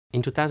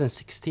In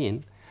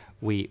 2016,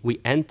 we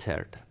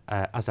entered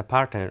as a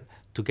partner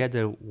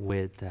together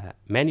with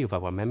many of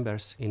our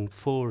members in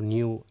 4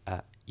 new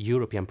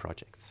European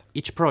projects.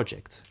 Each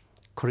project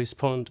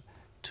corresponds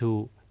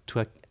to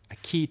a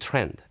key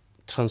trend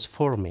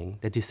transforming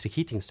the district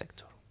heating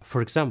sector.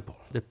 For example,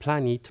 the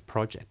Planheat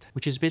project,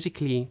 which is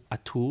basically a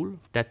tool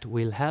that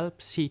will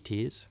help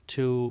cities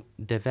to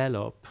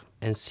develop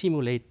and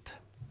simulate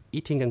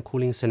heating and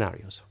cooling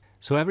scenarios.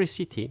 So every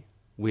city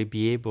will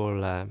be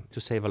able to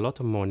save a lot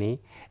of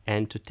money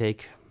and to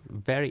take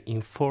very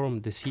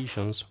informed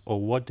decisions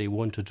on what they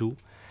want to do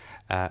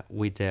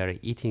with their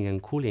heating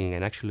and cooling,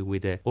 and actually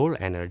with the all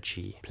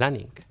energy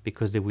planning,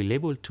 because they will be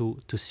able to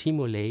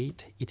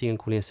simulate heating and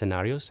cooling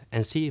scenarios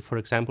and see, for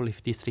example,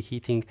 if district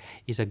heating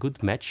is a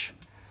good match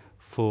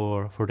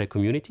for their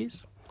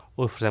communities,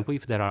 or for example,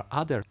 if there are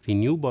other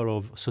renewable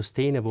or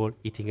sustainable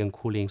heating and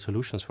cooling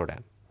solutions for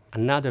them.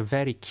 Another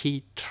very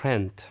key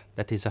trend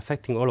that is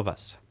affecting all of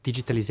us,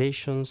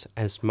 digitalizations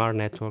and smart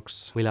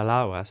networks will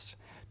allow us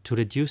to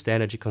reduce the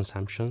energy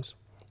consumptions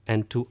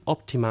and to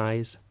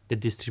optimize the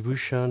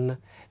distribution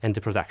and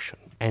the production,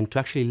 and to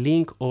actually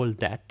link all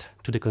that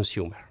to the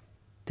consumer.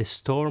 The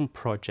STORM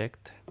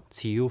project,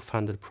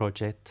 EU-funded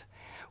project,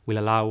 will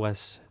allow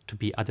us to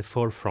be at the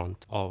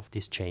forefront of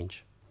this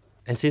change.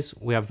 And since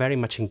we are very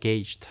much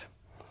engaged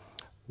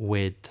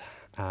with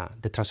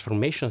the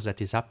transformations that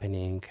is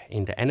happening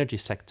in the energy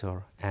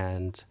sector,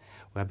 and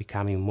we are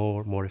becoming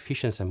more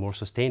efficient and more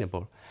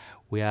sustainable,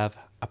 we have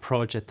a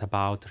project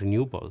about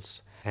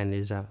renewables, and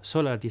is a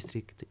solar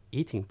district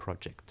heating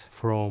project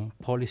from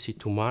policy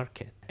to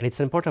market. And it's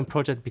an important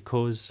project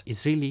because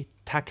it's really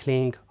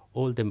tackling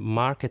all the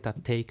market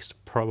uptakes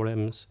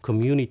problems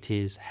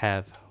communities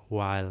have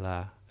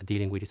while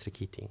dealing with district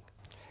heating.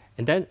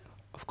 And then,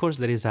 of course,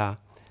 there is a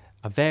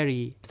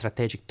very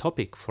strategic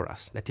topic for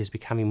us that is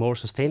becoming more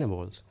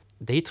sustainable.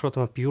 The Heat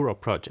Roadmap Europe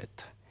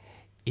project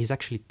is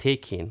actually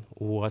taking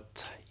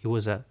what it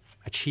was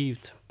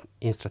achieved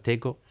in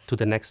Stratego to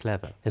the next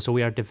level. And so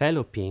we are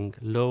developing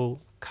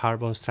low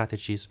carbon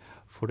strategies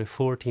for the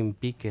 14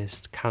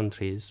 biggest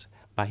countries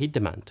by heat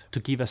demand, to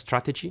give a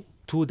strategy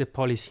to the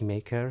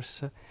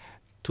policymakers,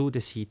 to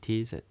the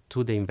cities,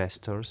 to the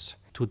investors,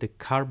 to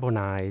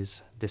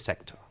decarbonize the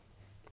sector.